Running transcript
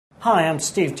Hi, I'm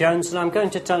Steve Jones and I'm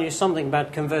going to tell you something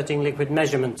about converting liquid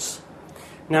measurements.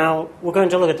 Now, we're going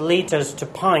to look at litres to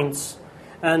pints,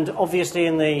 and obviously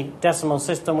in the decimal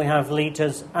system we have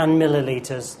litres and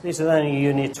millilitres. These are the only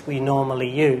units we normally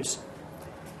use.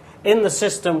 In the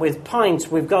system with pints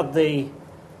we've got the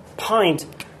pint,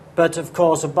 but of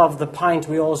course above the pint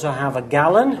we also have a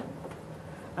gallon,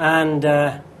 and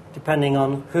depending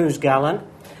on whose gallon,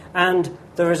 and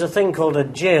there is a thing called a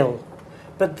gill.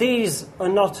 But these are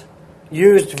not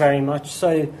used very much,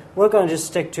 so we're going to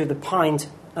stick to the pint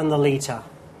and the litre.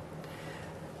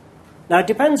 Now, it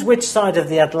depends which side of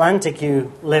the Atlantic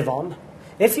you live on.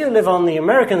 If you live on the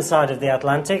American side of the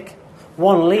Atlantic,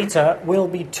 1 litre will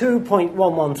be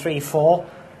 2.1134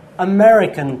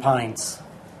 American pints.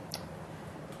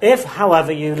 If,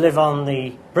 however, you live on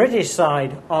the British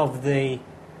side of the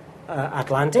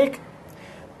Atlantic,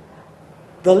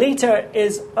 the litre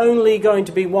is only going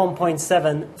to be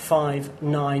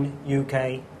 1.759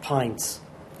 UK pints.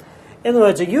 In other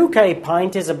words, a UK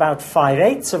pint is about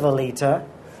 5/8 of a litre.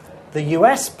 The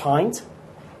US pint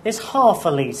is half a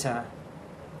litre.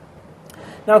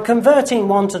 Now, converting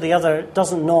one to the other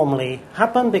doesn't normally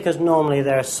happen because normally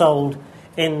they're sold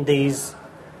in these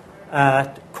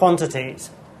quantities.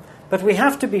 But we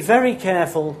have to be very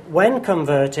careful when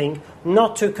converting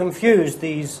not to confuse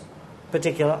these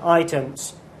particular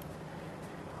items.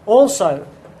 Also,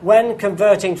 when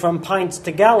converting from pints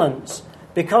to gallons,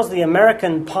 because the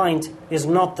American pint is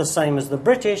not the same as the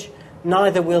British,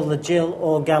 neither will the gill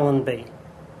or gallon be.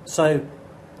 So,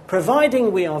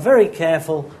 providing we are very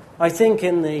careful, I think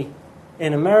in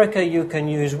America you can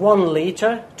use 1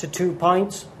 litre to 2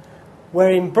 pints,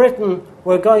 where in Britain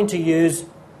we're going to use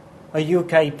a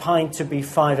UK pint to be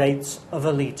 5/8 of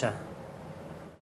a litre.